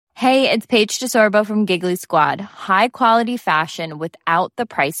Hey, it's Paige DeSorbo from Giggly Squad. High quality fashion without the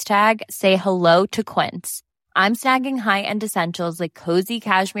price tag. Say hello to Quince. I'm snagging high-end essentials like cozy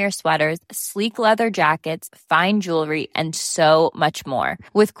cashmere sweaters, sleek leather jackets, fine jewelry, and so much more.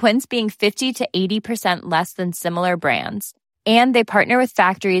 With Quince being 50 to 80% less than similar brands. And they partner with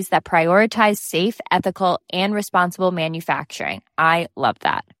factories that prioritize safe, ethical, and responsible manufacturing. I love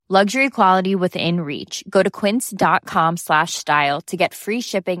that. Luxury quality within reach. Go to quince.com/style to get free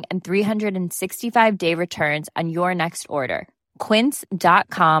shipping and 365-day returns on your next order.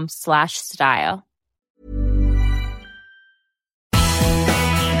 Quince.com/style.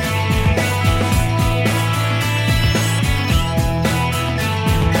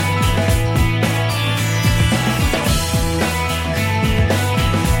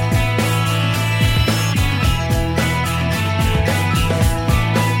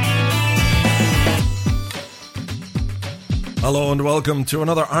 Hello and welcome to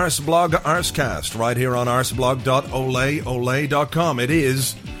another Arseblog Arsecast right here on arseblog.oleole.com. It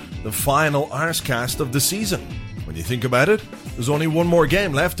is the final Arsecast of the season. When you think about it, there's only one more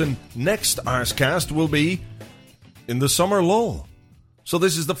game left and next Arsecast will be in the summer lull. So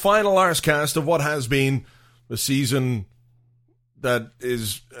this is the final Arsecast of what has been a season that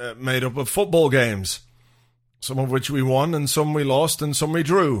is made up of football games. Some of which we won and some we lost and some we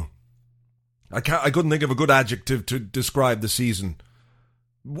drew. I couldn't think of a good adjective to describe the season.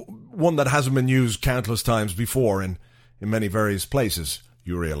 One that hasn't been used countless times before in many various places,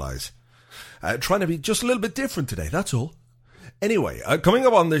 you realise. Trying to be just a little bit different today, that's all. Anyway, coming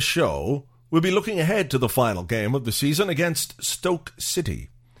up on this show, we'll be looking ahead to the final game of the season against Stoke City.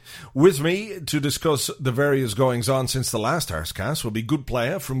 With me to discuss the various goings-on since the last Arsecast will be Good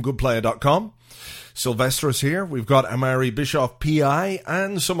Player from goodplayer.com. Sylvester's here. We've got Amari Bischoff PI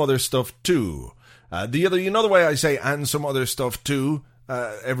and some other stuff too. The way I say and some other stuff too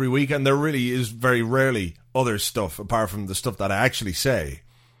every week, and there really is very rarely other stuff apart from the stuff that I actually say.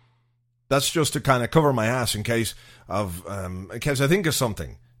 That's just to kind of cover my ass in case I think of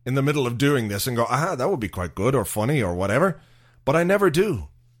something in the middle of doing this and go, that would be quite good or funny or whatever. But I never do.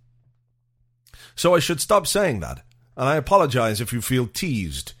 So I should stop saying that. And I apologize if you feel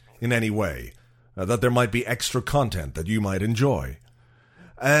teased in any way. That there might be extra content that you might enjoy.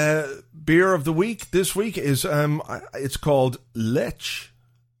 Beer of the week this week is, it's called Lech,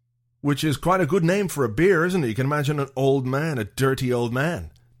 which is quite a good name for a beer, isn't it? You can imagine an old man, a dirty old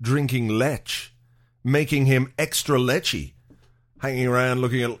man, drinking Lech, making him extra lechy, hanging around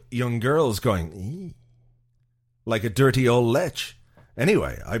looking at young girls going, eee, like a dirty old Lech.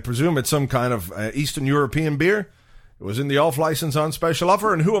 Anyway, I presume it's some kind of Eastern European beer. It was in the off-license on special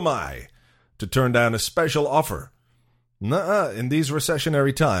offer, and who am I to turn down a special offer? In these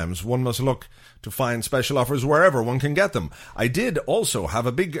recessionary times, one must look to find special offers wherever one can get them. I did also have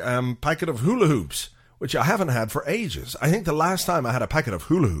a big packet of hula hoops, which I haven't had for ages. I think the last time I had a packet of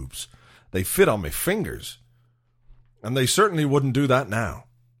hula hoops, they fit on my fingers. And they certainly wouldn't do that now.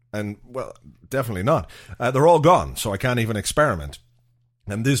 And, well, definitely not. They're all gone, so I can't even experiment.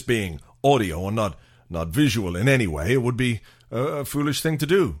 And this being audio and not visual in any way, it would be a foolish thing to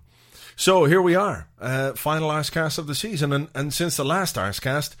do. So here we are, final Arsecast of the season, and since the last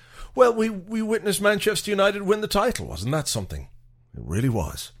Arsecast, well, we witnessed Manchester United win the title. Wasn't that something? It really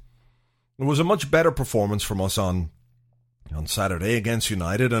was. It was a much better performance from us on Saturday against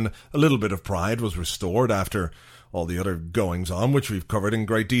United, and a little bit of pride was restored after all the other goings-on, which we've covered in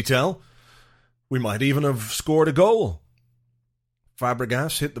great detail. We might even have scored a goal.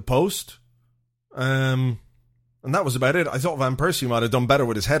 Fabregas hit the post. And that was about it. I thought Van Persie might have done better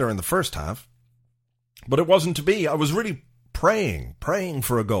with his header in the first half. But it wasn't to be. I was really praying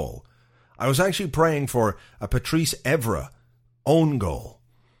for a goal. I was actually praying for a Patrice Evra own goal.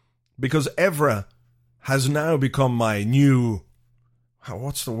 Because Evra has now become my new,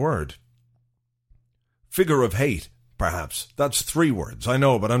 what's the word? Figure of hate, perhaps. That's 3 words, I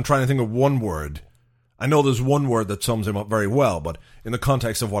know, but I'm trying to think of one word. I know there's one word that sums him up very well, but in the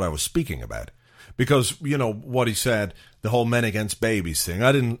context of what I was speaking about. Because, you know, what he said, the whole men against babies thing,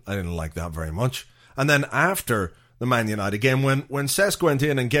 I didn't like that very much. And then after the Man United game, when Cesc went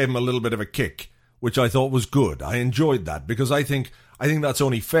in and gave him a little bit of a kick, which I thought was good, I enjoyed that, because I think that's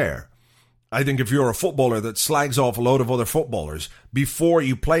only fair. I think if you're a footballer that slags off a load of other footballers before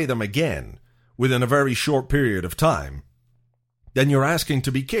you play them again within a very short period of time, then you're asking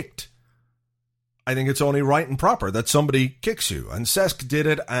to be kicked. I think it's only right and proper that somebody kicks you. And Cesc did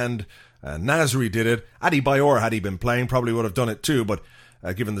it, and Nasri did it. Adebayor, had he been playing, probably would have done it too, but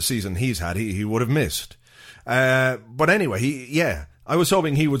given the season he's had, he would have missed. But anyway, I was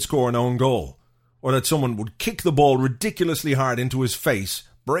hoping he would score an own goal, or that someone would kick the ball ridiculously hard into his face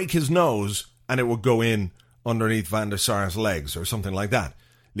break his nose and it would go in underneath Van der Sar's legs or something like that,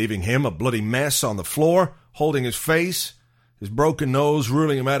 leaving him a bloody mess on the floor, holding his face, his broken nose,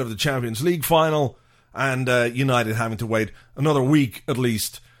 ruling him out of the Champions League final, and United having to wait another week at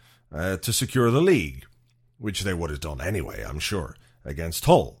least to secure the league, which they would have done anyway, I'm sure, against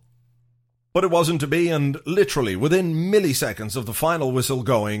Hull. But it wasn't to be, and literally within milliseconds of the final whistle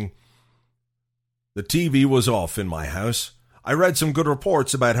going, the TV was off in my house. I read some good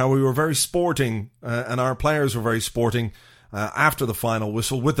reports about how we were very sporting, and our players were very sporting after the final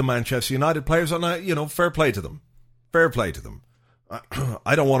whistle with the Manchester United players, and fair play to them. Fair play to them.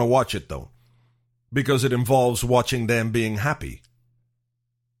 I don't want to watch it, though, because it involves watching them being happy.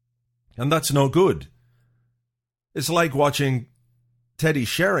 And that's no good. It's like watching Teddy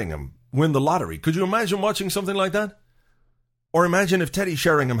Sheringham win the lottery. Could you imagine watching something like that? Or imagine if Teddy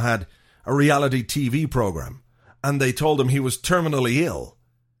Sheringham had a reality TV program and they told him he was terminally ill,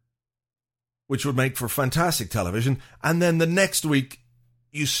 which would make for fantastic television, and then the next week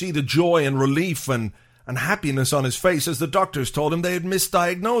you see the joy and relief and happiness on his face as the doctors told him they had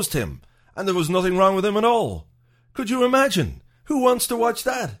misdiagnosed him and there was nothing wrong with him at all. Could you imagine? Who wants to watch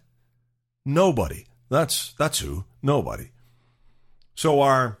that? Nobody. That's who. Nobody. So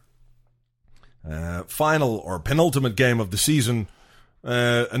our final or penultimate game of the season,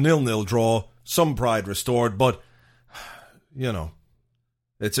 a 0-0 draw, some pride restored, but,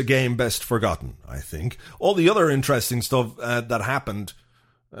 it's a game best forgotten, I think. All the other interesting stuff that happened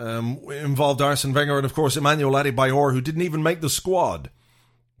involved Arsene Wenger and, of course, Emmanuel Adebayor, who didn't even make the squad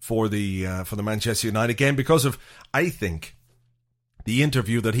for the Manchester United game because of, I think, the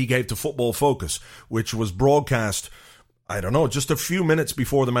interview that he gave to Football Focus, which was broadcast, just a few minutes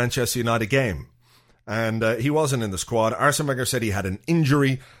before the Manchester United game. And he wasn't in the squad. Arsene Wenger said he had an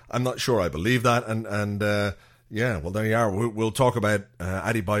injury. I'm not sure I believe that. And well, there you are. We'll talk about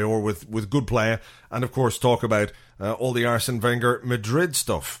Adebayor with good player, and of course talk about all the Arsene Wenger Madrid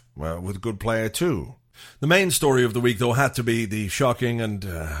stuff with good player too. The main story of the week, though, had to be the shocking and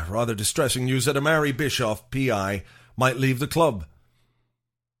rather distressing news that Amari Bischoff, PI, might leave the club.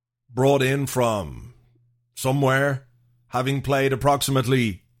 Brought in from somewhere, having played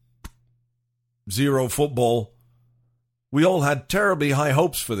approximately zero football. We all had terribly high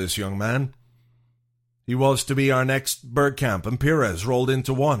hopes for this young man. He was to be our next Bergkamp, and Pires rolled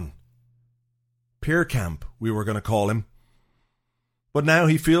into one. Piercamp, we were going to call him. But now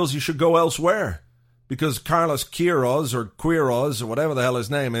he feels he should go elsewhere, because Carlos Queiroz, or whatever the hell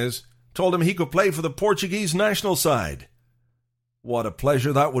his name is, told him he could play for the Portuguese national side. What a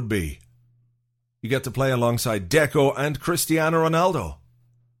pleasure that would be. You get to play alongside Deco and Cristiano Ronaldo.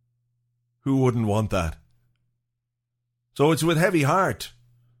 Who wouldn't want that? So it's with heavy heart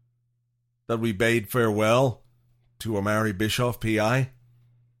that we bade farewell to Amari Bischoff, PI.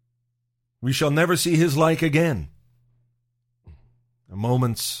 We shall never see his like again. A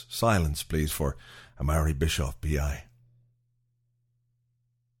moment's silence, please, for Amari Bischoff, PI.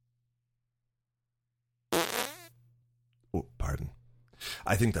 Oh, pardon.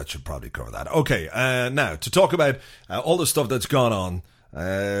 I think that should probably cover that. Okay, now, to talk about all the stuff that's gone on,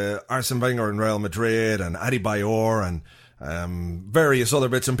 Arsene Wenger and Real Madrid and Adebayor and various other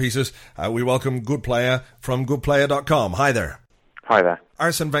bits and pieces, we welcome Good Player from goodplayer.com. Hi there. Hi there.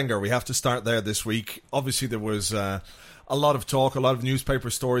 Arsene Wenger, we have to start there this week. Obviously, there was a lot of talk, a lot of newspaper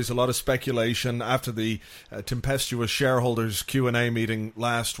stories, a lot of speculation after the tempestuous shareholders Q&A meeting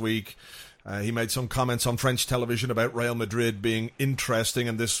last week. He made some comments on French television about Real Madrid being interesting,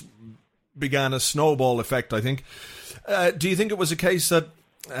 and this began a snowball effect, I think. Do you think it was a case that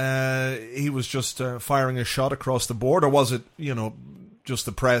he was just firing a shot across the board, or was it, just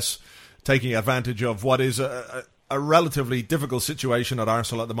the press taking advantage of what is a relatively difficult situation at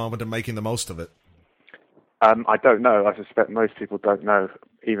Arsenal at the moment and making the most of it? I don't know. I suspect most people don't know.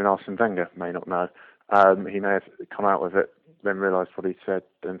 Even Arsene Wenger may not know. He may have come out with it, then realised what he said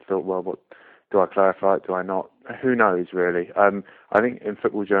and thought, well, what do I clarify it? Do I not? Who knows, really? I think in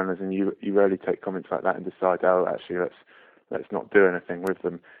football journalism, you rarely take comments like that and decide, oh, actually, let's not do anything with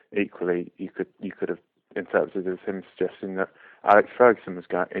them. Equally, you could have interpreted it as him suggesting that Alex Ferguson was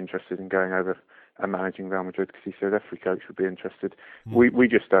interested in going over and managing Real Madrid because he said every coach would be interested. We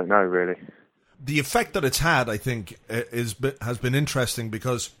just don't know, really. The effect that it's had, I think, has been interesting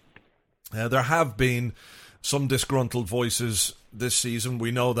because there have been some disgruntled voices this season. We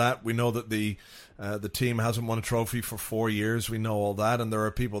know that. We know that the team hasn't won a trophy for 4 years. We know all that. And there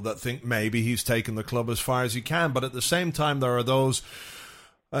are people that think maybe he's taken the club as far as he can. But at the same time, there are those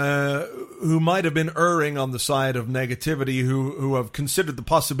who might have been erring on the side of negativity, who have considered the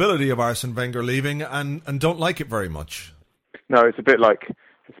possibility of Arsene Wenger leaving and don't like it very much. No, it's a bit like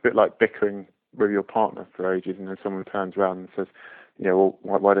It's a bit like bickering with your partner for ages, and then someone turns around and says, well,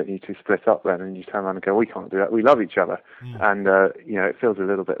 why don't you two split up then? And you turn around and go, we can't do that. We love each other. And, it feels a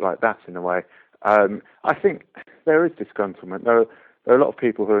little bit like that in a way. I think there is disgruntlement. There are a lot of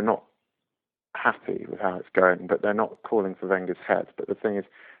people who are not happy with how it's going, but they're not calling for Wenger's head. But the thing is,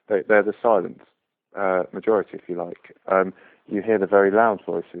 they're the silent majority, if you like. You hear the very loud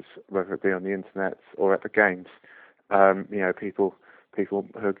voices, whether it be on the internet or at the games. People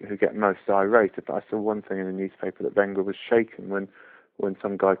who get most irate. But I saw one thing in the newspaper that Wenger was shaken when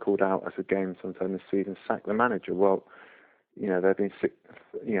some guy called out at a game sometime this season, sack the manager. Well, there have been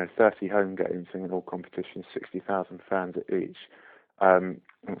 30 home games in all competitions, 60,000 fans at each.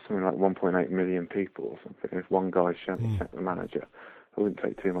 Something like 1.8 million people or something. If one guy shouldn't sack the manager, I wouldn't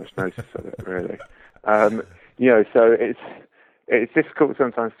take too much notice of it, really. So it's difficult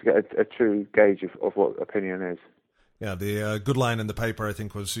sometimes to get a true gauge of what opinion is. Yeah, the good line in the paper, I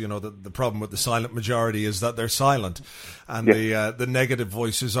think, was, the problem with the silent majority is that they're silent. And the negative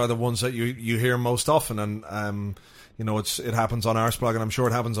voices are the ones that you hear most often. And, it happens on Arsblog, and I'm sure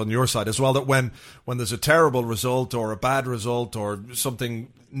it happens on your side as well, that when there's a terrible result or a bad result or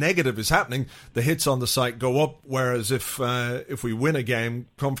something negative is happening, the hits on the site go up. Whereas if we win a game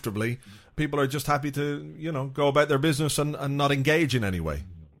comfortably, people are just happy to, go about their business and not engage in any way.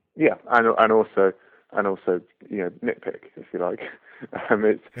 Yeah, and also nitpick, if you like.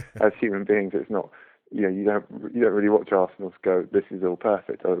 It's, as human beings, it's not, you don't really watch Arsenal go, this is all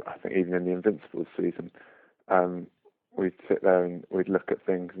perfect. I think even in the Invincibles season, we'd sit there and we'd look at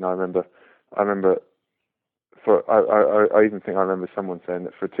things, and I remember I even think I remember someone saying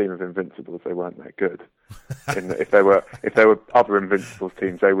that for a team of Invincibles, they weren't that good. If there were other Invincibles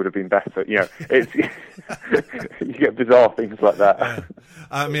teams, they would have been better. It's you get bizarre things like that. Yeah.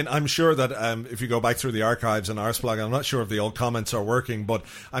 I mean, I'm sure that if you go back through the archives and Arsblog, I'm not sure if the old comments are working, but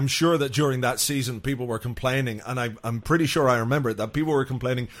I'm sure that during that season people were complaining, and I'm pretty sure I remember it, that people were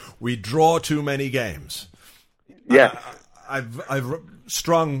complaining we draw too many games. Yeah. I've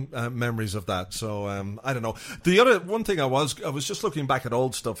strong memories of that, so I don't know. The other one thing I was just looking back at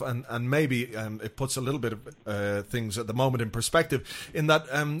old stuff, and maybe it puts a little bit of things at the moment in perspective. In that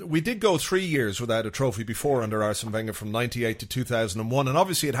we did go 3 years without a trophy before under Arsene Wenger, from 98 to 2001, and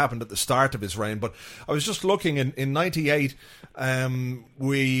obviously it happened at the start of his reign. But I was just looking in 98,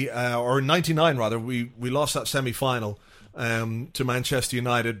 or 99 rather, we lost that semi-final to Manchester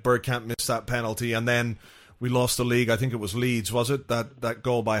United. Bergkamp missed that penalty, and then we lost the league. I think it was Leeds, was it? That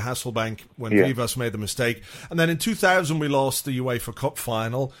goal by Hasselbank when Vivas made the mistake. And then in 2000, we lost the UEFA Cup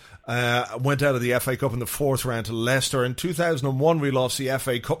final. Went out of the FA Cup in the fourth round to Leicester. In 2001, we lost the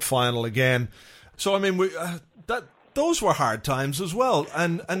FA Cup final again. So, I mean, those were hard times as well.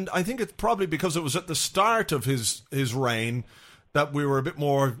 And I think it's probably because it was at the start of his reign that we were a bit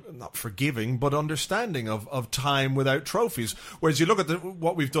more, not forgiving, but understanding of time without trophies. Whereas you look at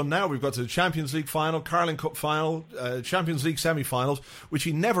what we've done now, we've got to the Champions League final, Carling Cup final, Champions League semi-finals, which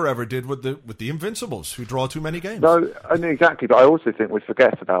he never ever did with the Invincibles, who draw too many games. No, I mean, exactly. But I also think we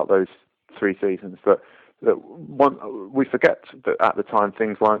forget about those 3 seasons. We forget that at the time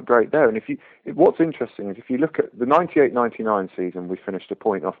things weren't great there. And what's interesting is if you look at the 98-99 season, we finished a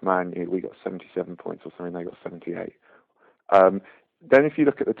point off Man U. We got 77 points or something. They got 78. Then if you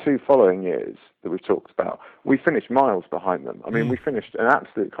look at the 2 following years that we've talked about, we finished miles behind them. I mean, we finished an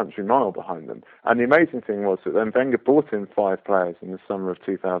absolute country mile behind them. And the amazing thing was that then Wenger brought in 5 players in the summer of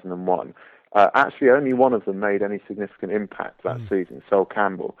 2001. Actually, only one of them made any significant impact that season, Sol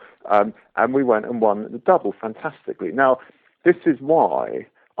Campbell. And we went and won the double fantastically. Now, this is why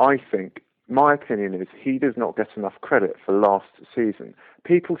I think, my opinion is, he does not get enough credit for last season.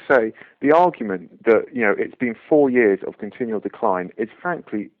 People say the argument that, it's been 4 years of continual decline is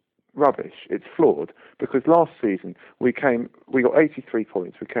frankly rubbish. It's flawed, because last season we got 83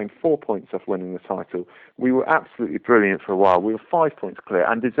 points. We came 4 points off winning the title. We were absolutely brilliant for a while. We were 5 points clear,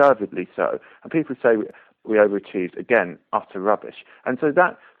 and deservedly so. And people say we overachieved. Again, utter rubbish. And so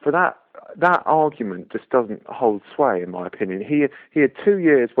that argument just doesn't hold sway, in my opinion. He had 2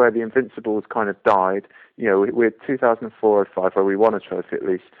 years where the Invincibles kind of died. We had 2004 05 where we won a trophy at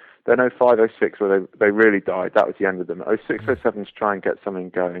least. Then 05 06 where they really died. That was the end of them. 06 07 to try and get something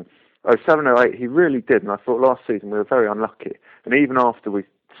going. 07 08 he really did, and I thought last season we were very unlucky. And even after we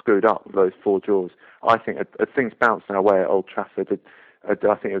screwed up with those 4 draws, I think things bounced our way at Old Trafford. I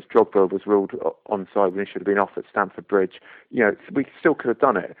think it was Drogba was ruled onside when he should have been off at Stamford Bridge. We still could have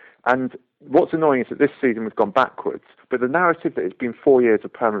done it. And what's annoying is that this season we've gone backwards, but the narrative that it's been 4 years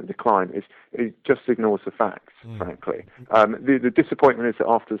of permanent decline it just ignores the facts, frankly. The disappointment is that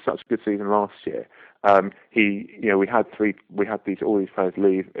after such a good season last year, we had all these players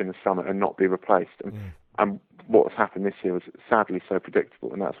leave in the summer and not be replaced, and what's happened this year was sadly so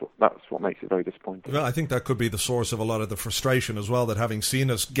predictable, and that's what makes it very disappointing. Well, I think that could be the source of a lot of the frustration as well, that having seen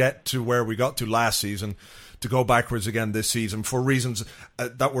us get to where we got to last season, to go backwards again this season for reasons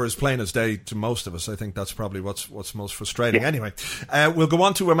that were as plain as day to most of us. I think that's probably what's most frustrating. Yeah. Anyway, we'll go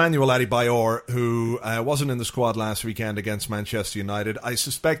on to Emmanuel Adebayor, who wasn't in the squad last weekend against Manchester United. I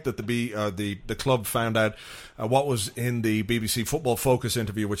suspect that the club found out what was in the BBC Football Focus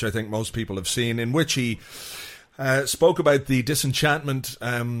interview, which I think most people have seen, in which he spoke about the disenchantment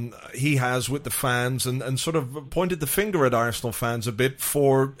he has with the fans and sort of pointed the finger at Arsenal fans a bit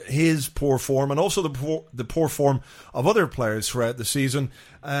for his poor form and also the poor form of other players throughout the season.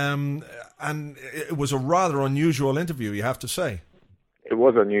 And it was a rather unusual interview, you have to say. It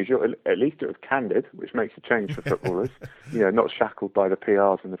was unusual. At least it was candid, which makes a change for footballers. Not shackled by the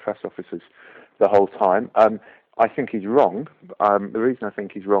PRs and the press officers the whole time. I think he's wrong. The reason I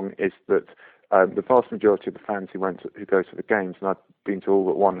think he's wrong is that the vast majority of the fans who go to the games, and I've been to all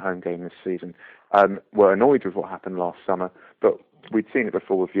but one home game this season, were annoyed with what happened last summer. But we'd seen it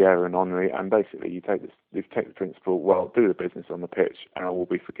before with Vieira and Henry, and basically you take the principle, well, do the business on the pitch, and I will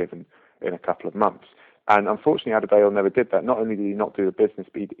be forgiven in a couple of months. And unfortunately, Adebayor never did that. Not only did he not do the business,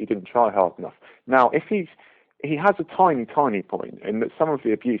 but he didn't try hard enough. Now, if he has a tiny point in that some of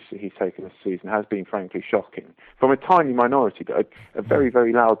the abuse that he's taken this season has been frankly shocking from a tiny minority, but a very,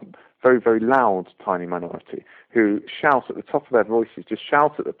 very loud, very, very loud tiny minority who shout at the top of their voices, just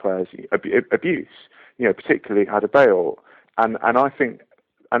shout at the players, abuse, particularly Adebayor. And I think,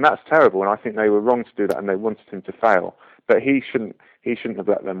 and that's terrible, and I think they were wrong to do that and they wanted him to fail. But he shouldn't have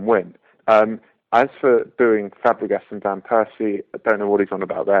let them win. As for doing Fabregas and Van Persie, I don't know what he's on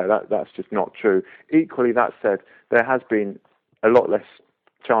about there. That's just not true. Equally, that said, there has been a lot less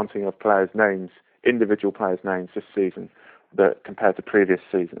chanting of players' names, individual players' names this season, that compared to previous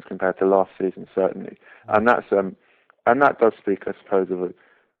seasons, compared to last season certainly, and that does speak, I suppose,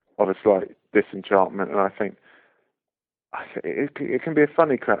 of a slight disenchantment. And I think it can be a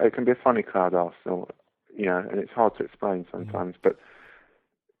funny crowd. It can be a funny crowd, Arsenal, and it's hard to explain sometimes, but.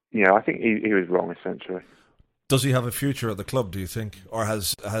 I think he was wrong, essentially. Does he have a future at the club, do you think? Or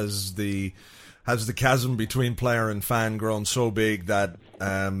has the chasm between player and fan grown so big that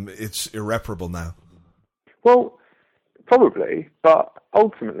it's irreparable now? Well, probably, but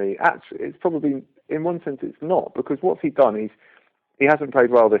ultimately, actually, it's probably, in one sense, it's not, because what's he done? He hasn't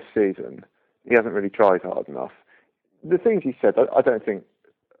played well this season. He hasn't really tried hard enough. The things he said, I don't think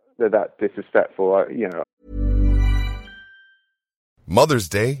they're that disrespectful, Mother's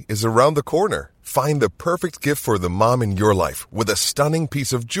Day is around the corner. Find the perfect gift for the mom in your life with a stunning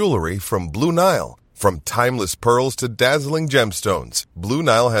piece of jewelry from Blue Nile. From timeless pearls to dazzling gemstones, Blue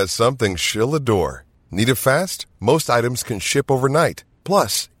Nile has something she'll adore. Need it fast? Most items can ship overnight.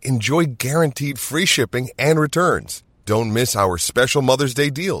 Plus, enjoy guaranteed free shipping and returns. Don't miss our special Mother's Day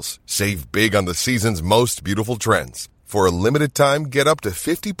deals. Save big on the season's most beautiful trends. For a limited time, get up to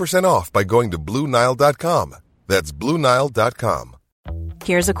 50% off by going to BlueNile.com. That's BlueNile.com.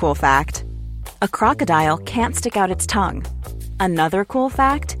 Here's a cool fact. A crocodile can't stick out its tongue. Another cool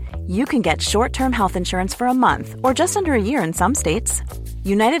fact, you can get short-term health insurance for a month or just under a year in some states.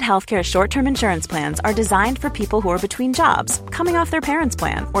 United Healthcare short-term insurance plans are designed for people who are between jobs, coming off their parents'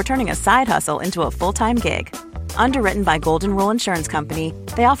 plan, or turning a side hustle into a full-time gig. Underwritten by Golden Rule Insurance Company,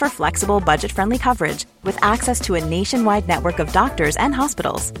 they offer flexible, budget-friendly coverage with access to a nationwide network of doctors and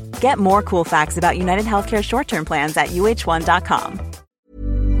hospitals. Get more cool facts about United Healthcare short-term plans at uh1.com.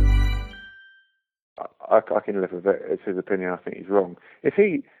 I can live with it. It's his opinion. I think he's wrong. I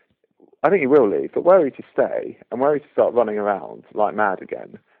think he will leave, but were he to stay and were he to start running around like mad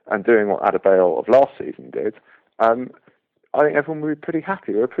again and doing what Adebayor of last season did, I think everyone would be pretty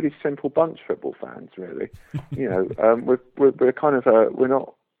happy. We're a pretty simple bunch, football fans, really. We're kind of we're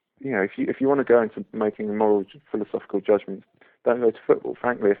not. If you want to go into making moral, philosophical judgments, don't go to football.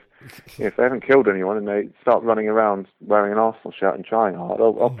 Frankly, if they haven't killed anyone and they start running around wearing an Arsenal shirt and trying hard,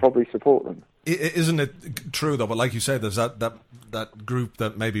 I'll probably support them. Isn't it true though? But like you say, there's that group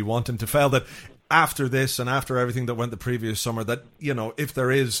that maybe want him to fail. That after this and after everything that went the previous summer, that if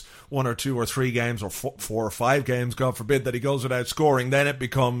there is 1 or 2 or 3 games or 4 or 5 games, God forbid, that he goes without scoring, then it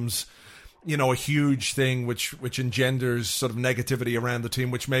becomes a huge thing which engenders sort of negativity around the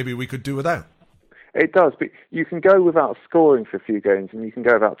team, which maybe we could do without. It does, but you can go without scoring for a few games, and you can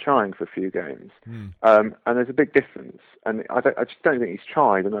go without trying for a few games. And there's a big difference. And I just don't think he's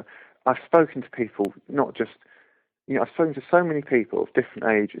tried. And I've spoken to people, not just, I've spoken to so many people of different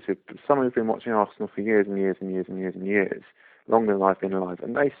ages. Some who've been watching Arsenal for years and years and years and years and years, longer than I've been alive,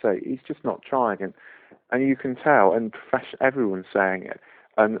 and they say he's just not trying. And you can tell, and everyone's saying it.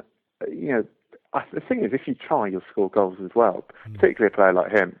 And the thing is, if you try, you'll score goals as well. Particularly a player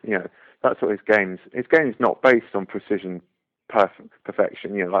like him, that's what his game's not based on precision,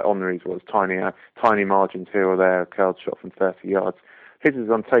 perfection, like Henry's was, tiny margins here or there, a curled shot from 30 yards. His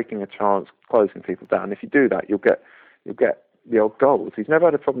is on taking a chance, closing people down. If you do that, you'll get the odd goals. He's never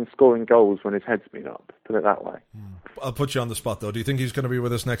had a problem scoring goals when his head's been up, put it that way. I'll put you on the spot, though. Do you think he's going to be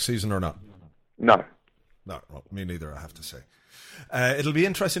with us next season or not? No. No, well, me neither, I have to say. It'll be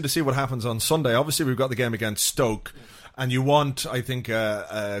interesting to see what happens on Sunday. Obviously, we've got the game against Stoke, and you want, I think,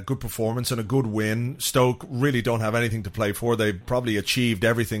 a good performance and a good win. Stoke really don't have anything to play for. They probably achieved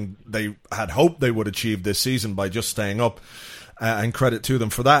everything they had hoped they would achieve this season by just staying up, and credit to them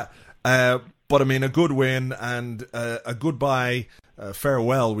for that. But, I mean, a good win and a goodbye,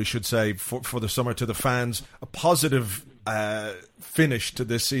 farewell, we should say, for the summer to the fans. A positive finish to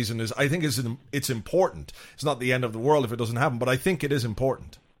this season it's important. It's not the end of the world if it doesn't happen, but I think it is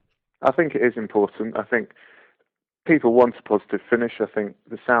important. I think it is important. I think people want a positive finish. I think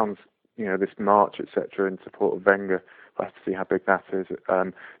the sounds, this march, etc., in support of Wenger. We'll have to see how big that is.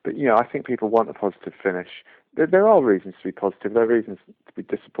 But I think people want a positive finish. There are reasons to be positive. There are reasons to be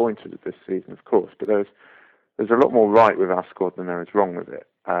disappointed with this season, of course. But there's a lot more right with our squad than there is wrong with it.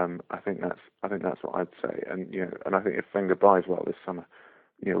 I think that's what I'd say. And and I think if Wenger buys well this summer,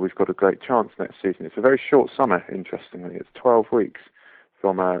 we've got a great chance next season. It's a very short summer. Interestingly, it's 12 weeks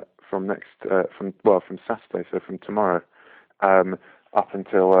from Saturday, so from tomorrow, up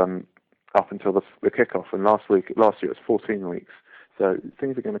until the kickoff. And last year it was 14 weeks. So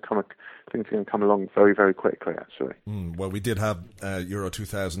things are going to come along very, very quickly, actually. Well, we did have Euro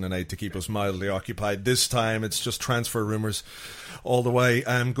 2008 to keep us mildly occupied. This time it's just transfer rumours all the way.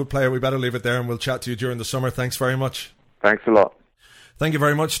 Good player, we better leave it there, and we'll chat to you during the summer. Thanks very much. Thanks a lot. Thank you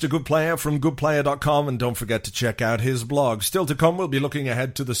very much to Good Player from goodplayer.com, and don't forget to check out his blog. Still to come, we'll be looking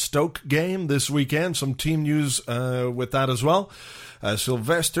ahead to the Stoke game this weekend. Some team news with that as well.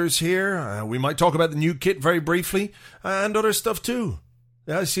 Sylvester's here. We might talk about the new kit very briefly, and other stuff too.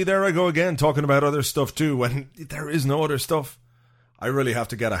 Yeah, see, there I go again, talking about other stuff too, when there is no other stuff. I really have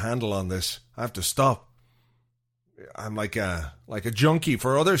to get a handle on this. I have to stop. I'm like a junkie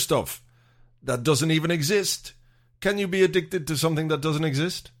for other stuff that doesn't even exist. Can you be addicted to something that doesn't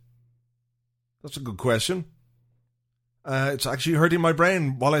exist? That's a good question. It's actually hurting my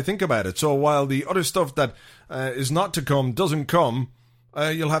brain while I think about it. So while the other stuff that is not to come doesn't come,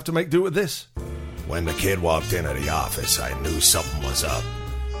 you'll have to make do with this. When the kid walked into the office, I knew something was up.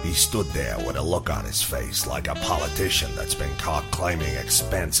 He stood there with a look on his face like a politician that's been caught claiming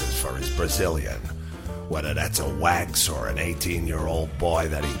expenses for his Brazilian. Whether that's a wax or an 18-year-old boy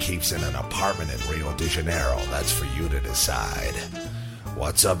that he keeps in an apartment in Rio de Janeiro, that's for you to decide.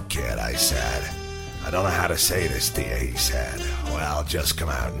 What's up, kid? I said. I don't know how to say this to you, he said. Well, just come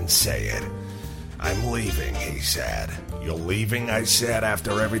out and say it. I'm leaving, he said. You're leaving, I said,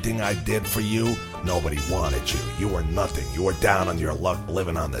 after everything I did for you? Nobody wanted you. You were nothing. You were down on your luck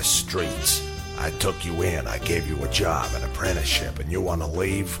living on the streets. I took you in. I gave you a job, an apprenticeship, and you want to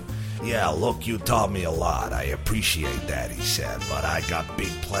leave? Yeah, look, you taught me a lot. I appreciate that, he said, but I got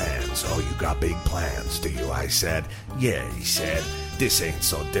big plans. Oh, you got big plans, do you? I said. Yeah, he said. This ain't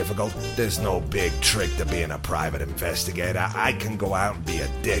so difficult. There's no big trick to being a private investigator. I can go out and be a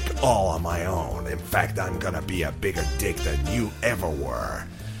dick all on my own. In fact, I'm gonna be a bigger dick than you ever were.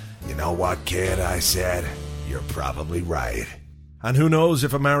 You know what, kid? I said. You're probably right. And who knows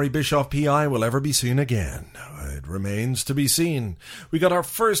if a Mary Bischoff PI will ever be seen again. It remains to be seen. We got our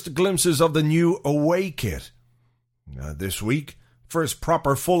first glimpses of the new away kit this week. First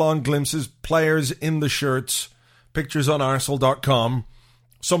proper full-on glimpses, players in the shirts, pictures on Arsenal.com.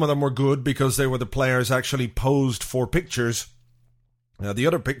 Some of them were good because they were the players actually posed for pictures. The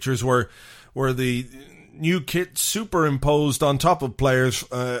other pictures were the new kit superimposed on top of players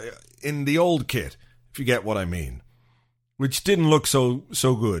in the old kit, if you get what I mean. Which didn't look so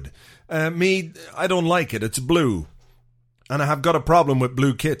good. I don't like it. It's blue. And I have got a problem with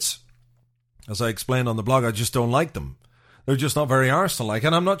blue kits. As I explained on the blog, I just don't like them. They're just not very Arsenal-like.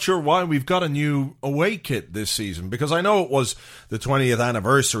 And I'm not sure why we've got a new away kit this season. Because I know it was the 20th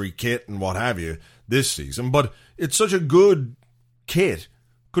anniversary kit and what have you this season. But it's such a good kit.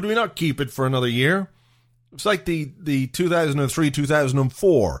 Could we not keep it for another year? It's like the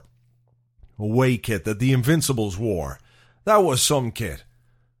 2003-2004 away kit that the Invincibles wore. That was some kit.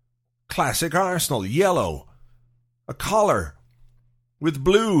 Classic Arsenal, yellow. A collar with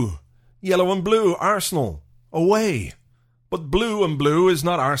blue, yellow and blue, Arsenal away. But blue and blue is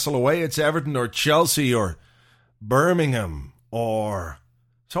not Arsenal away, it's Everton or Chelsea or Birmingham or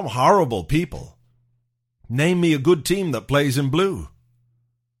some horrible people. Name me a good team that plays in blue.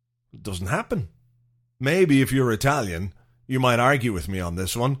 It doesn't happen. Maybe if you're Italian, you might argue with me on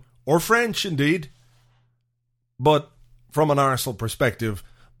this one, or French indeed. But from an Arsenal perspective,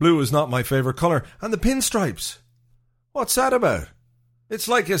 blue is not my favourite colour. And the pinstripes, what's that about? It's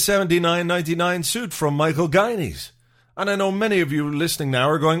like a 79.99 suit from Michael Guinness. And I know many of you listening now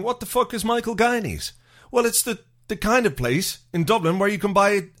are going, what the fuck is Michael Guinness? Well, it's the kind of place in Dublin where you can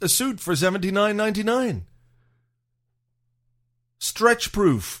buy a suit for $79.99.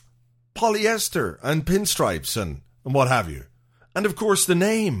 Stretch-proof, polyester and pinstripes and what have you. And of course the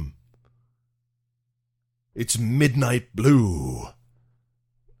name. It's Midnight Blue.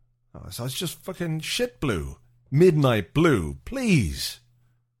 Oh, so it's just fucking shit blue. Midnight Blue, please.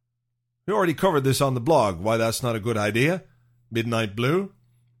 We already covered this on the blog, why that's not a good idea. Midnight Blue.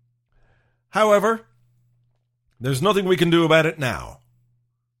 However, there's nothing we can do about it now.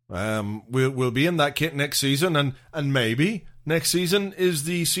 We'll be in that kit next season, and maybe next season is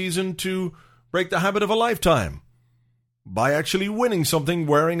the season to break the habit of a lifetime by actually winning something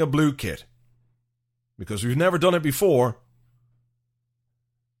wearing a blue kit. Because we've never done it before.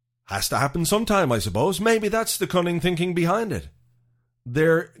 Has to happen sometime, I suppose. Maybe that's the cunning thinking behind it.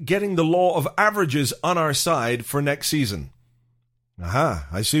 They're getting the law of averages on our side for next season. Aha,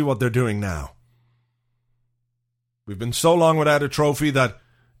 I see what they're doing now. We've been so long without a trophy that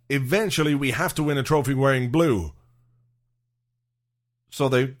eventually we have to win a trophy wearing blue. So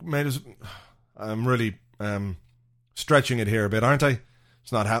they made us... I'm really stretching it here a bit, aren't I?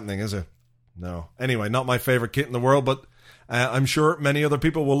 It's not happening, is it? No. Anyway, not my favourite kit in the world, but I'm sure many other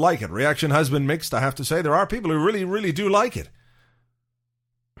people will like it. Reaction has been mixed, I have to say. There are people who really, really do like it.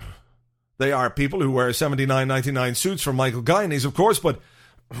 They are people who wear $79.99 suits from Michael Guinness, of course, but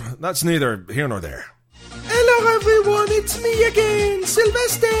that's neither here nor there. Hello everyone, it's me again,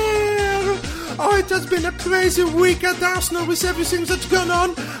 Sylvester! Oh, it has been a crazy week at Arsenal with everything that's gone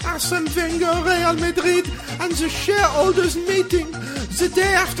on. Arsene Wenger, Real Madrid, and the shareholders meeting. The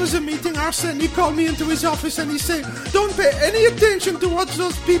day after the meeting, Arsene, he called me into his office and he said, don't pay any attention to what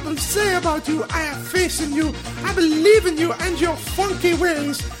those people say about you. I have faith in you. I believe in you and your funky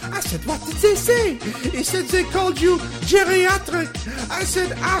ways. I said, what did they say? He said they called you geriatric. I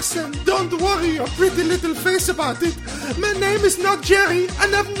said, Arsene, don't worry your pretty little face about it. My name is not Jerry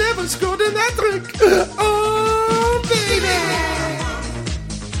and I've never scored an hat-trick. Oh, baby!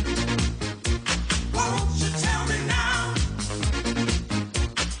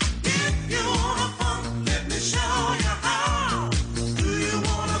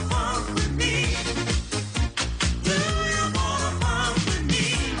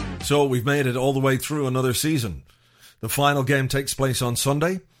 So we've made it all the way through another season. The final game takes place on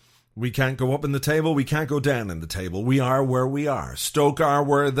Sunday. We can't go up in the table. We can't go down in the table. We are where we are. Stoke are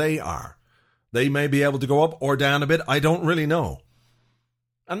where they are. They may be able to go up or down a bit. I don't really know.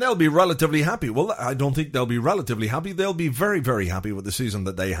 And they'll be relatively happy. Well, I don't think they'll be relatively happy. They'll be very, very happy with the season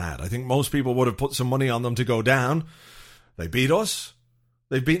that they had. I think most people would have put some money on them to go down. They beat us.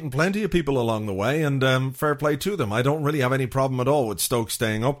 They've beaten plenty of people along the way, and fair play to them. I don't really have any problem at all with Stoke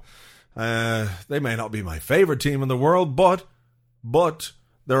staying up. They may not be my favourite team in the world, but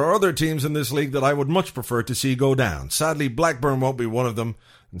there are other teams in this league that I would much prefer to see go down. Sadly, Blackburn won't be one of them,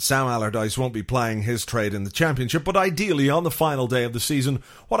 and Sam Allardyce won't be plying his trade in the Championship. But ideally, on the final day of the season,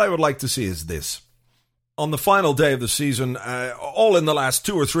 what I would like to see is this. On the final day of the season, all in the last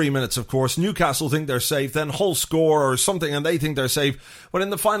 2 or 3 minutes, of course, Newcastle think they're safe, then Hull score or something and they think they're safe. But in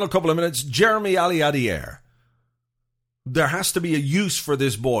the final couple of minutes, Jeremy Aliadier. There has to be a use for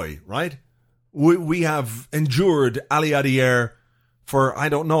this boy, right? We have endured Aliadier for I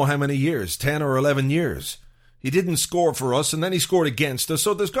don't know how many years, 10 or 11 years. He didn't score for us and then he scored against us.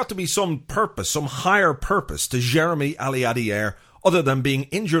 So there's got to be some purpose, some higher purpose to Jeremy Aliadier other than being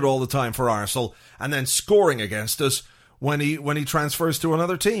injured all the time for Arsenal and then scoring against us when he transfers to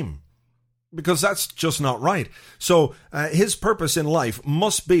another team. Because that's just not right. So his purpose in life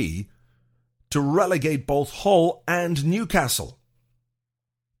must be to relegate both Hull and Newcastle.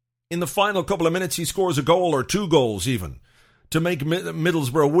 In the final couple of minutes, he scores a goal or 2 goals even to make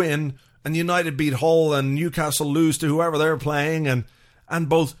Middlesbrough win and United beat Hull and Newcastle lose to whoever they're playing and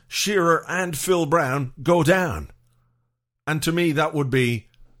both Shearer and Phil Brown go down. And to me, that would be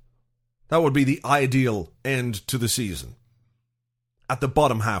the ideal end to the season. at the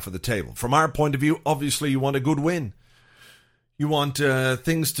bottom half of the table. From our point of view, obviously you want a good win. You want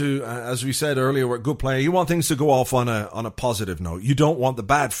things to, as we said earlier, we're a good player. You want things to go off on a positive note. You don't want the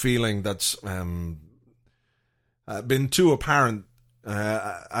bad feeling that's been too apparent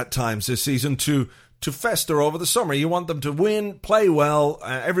at times this season to fester over the summer. You want them to win, play well.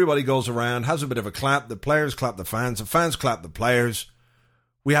 Everybody goes around, has a bit of a clap. The players clap the fans clap the players.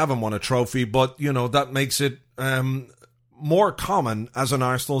 We haven't won a trophy, but that makes it more common as an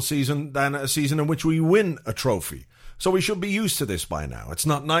Arsenal season than a season in which we win a trophy. So we should be used to this by now. It's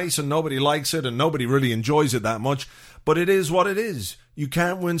not nice and nobody likes it and nobody really enjoys it that much, but it is what it is. You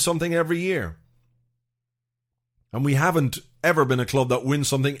can't win something every year. And we haven't ever been a club that wins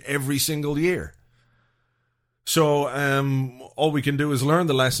something every single year. So all we can do is learn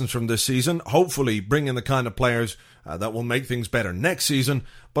the lessons from this season, hopefully bring in the kind of players that will make things better next season.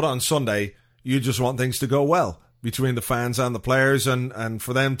 But on Sunday, you just want things to go well between the fans and the players and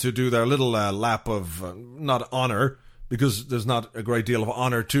for them to do their little lap of, not honour, because there's not a great deal of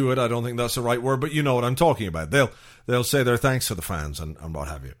honour to it. I don't think that's the right word, but you know what I'm talking about. They'll say their thanks to the fans and what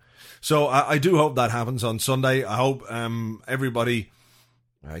have you. So I do hope that happens on Sunday. I hope everybody,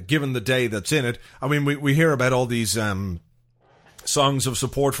 given the day that's in it, I mean, we hear about all these songs of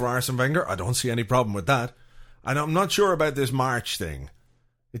support for Arsene Wenger. I don't see any problem with that. And I'm not sure about this march thing.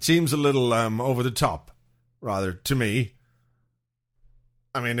 It seems a little over the top, rather, to me.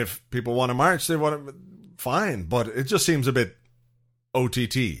 I mean, if people want to march, they want to, fine, but it just seems a bit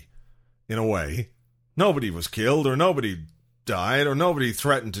OTT, in a way. Nobody was killed, or nobody died, or nobody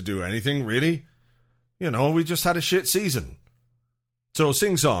threatened to do anything, really. We just had a shit season. So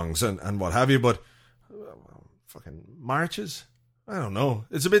sing songs and what have you, but fucking marches? I don't know.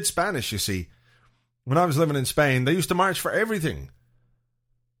 It's a bit Spanish, you see. When I was living in Spain, they used to march for everything.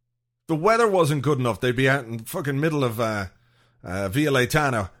 The weather wasn't good enough. They'd be out in fucking middle of Via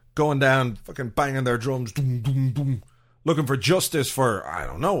Laetana, going down, fucking banging their drums, doom, doom, doom, looking for justice for, I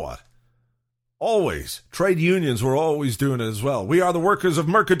don't know what. Always. Trade unions were always doing it as well. We are the workers of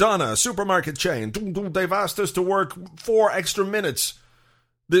Mercadona, a supermarket chain. Doom, doom, they've asked us to work 4 extra minutes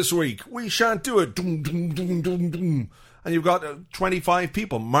this week. We shan't do it. Doom, doom, doom, doom, doom. And you've got 25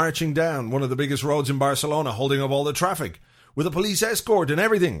 people marching down one of the biggest roads in Barcelona, holding up all the traffic, with a police escort and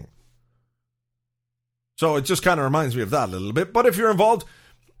everything. So it just kind of reminds me of that a little bit. But if you're involved,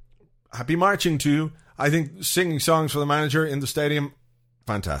 happy marching to you. I think singing songs for the manager in the stadium,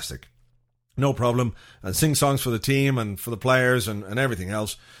 fantastic. No problem. And sing songs for the team and for the players and everything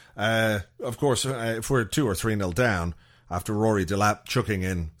else. Of course, if we're 2 or 3-0 down, after Rory Delap chucking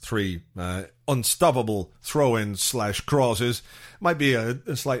in 3 unstoppable throw-ins / crosses, might be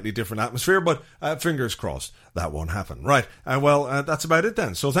a slightly different atmosphere, but fingers crossed that won't happen. Right, well, that's about it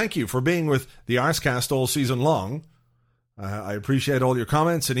then. So thank you for being with the Arscast all season long. I appreciate all your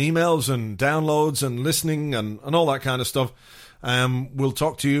comments and emails and downloads and listening and all that kind of stuff. We'll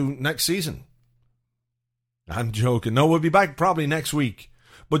talk to you next season. I'm joking. No, we'll be back probably next week.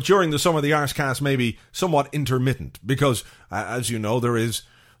 But during the summer, the Arscast may be somewhat intermittent because, as you know, there is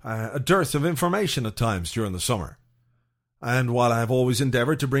a dearth of information at times during the summer. And while I've always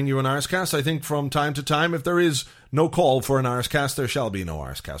endeavoured to bring you an Arscast, I think from time to time, if there is no call for an Arscast, there shall be no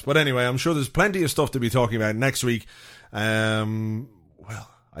Arscast. But anyway, I'm sure there's plenty of stuff to be talking about next week. Well,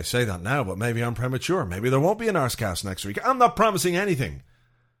 I say that now, but maybe I'm premature. Maybe there won't be an Arscast next week. I'm not promising anything.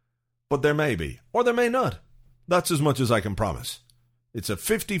 But there may be, or there may not. That's as much as I can promise. It's a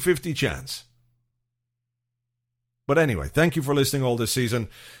 50-50 chance. But anyway, thank you for listening all this season.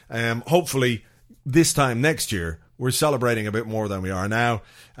 Hopefully, this time next year, we're celebrating a bit more than we are now.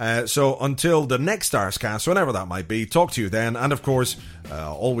 So until the next Arscast, whenever that might be, talk to you then. And of course,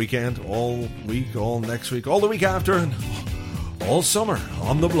 all weekend, all week, all next week, all the week after, and all summer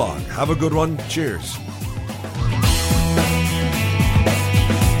on the blog. Have a good one. Cheers.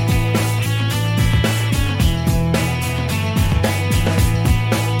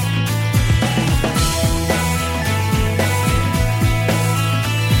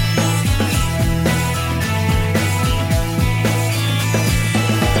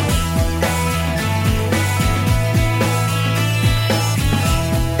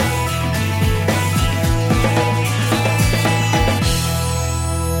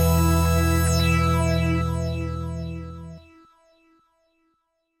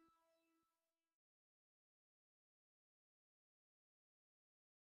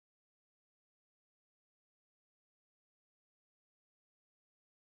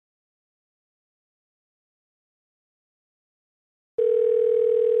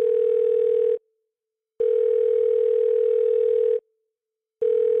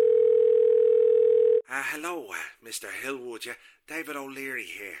 Hello, Mr. Hillwood, yeah. David O'Leary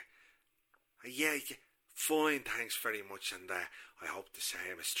here. Yeah, fine, thanks very much, and I hope the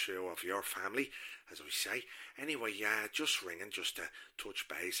same is true of your family, as I say. Anyway, just ringing just to touch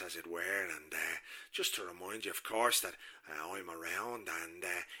base, as it were, and just to remind you, of course, that I'm around, and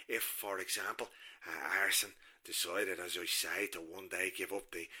if, for example, Arsene decided, as I say, to one day give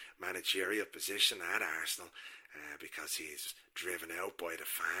up the managerial position at Arsenal, because he's driven out by the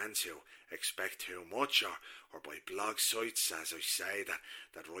fans who expect too much, or by blog sites, as I say,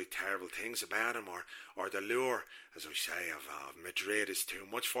 that write terrible things about him, or the lure, as I say, of Madrid is too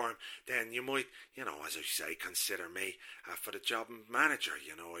much for him, then you might, as I say, consider me for the job of manager.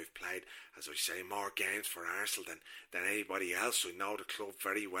 I've played, as I say, more games for Arsenal than anybody else. I know the club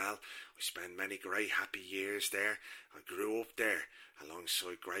very well. I spent many great happy years there. I grew up there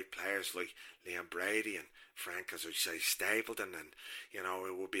alongside great players like Liam Brady and Frank, as I say, Stapleton, and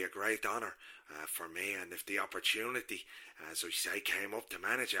it would be a great honour for me, and if the opportunity, as I say, came up to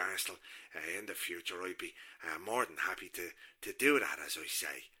manage Arsenal in the future, I'd be more than happy to do that, as I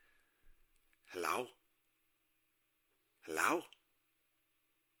say. Hello? Hello?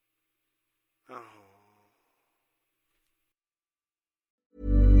 Oh.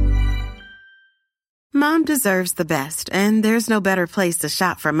 Mom deserves the best, and there's no better place to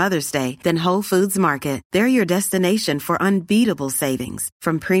shop for Mother's Day than Whole Foods Market. They're your destination for unbeatable savings,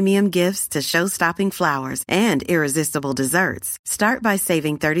 from premium gifts to show-stopping flowers and irresistible desserts. Start by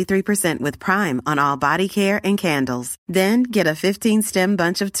saving 33% with Prime on all body care and candles. Then get a 15-stem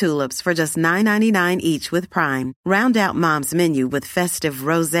bunch of tulips for just $9.99 each with Prime. Round out Mom's menu with festive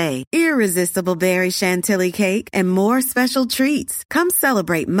rosé, irresistible berry chantilly cake, and more special treats. Come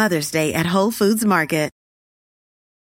celebrate Mother's Day at Whole Foods Market.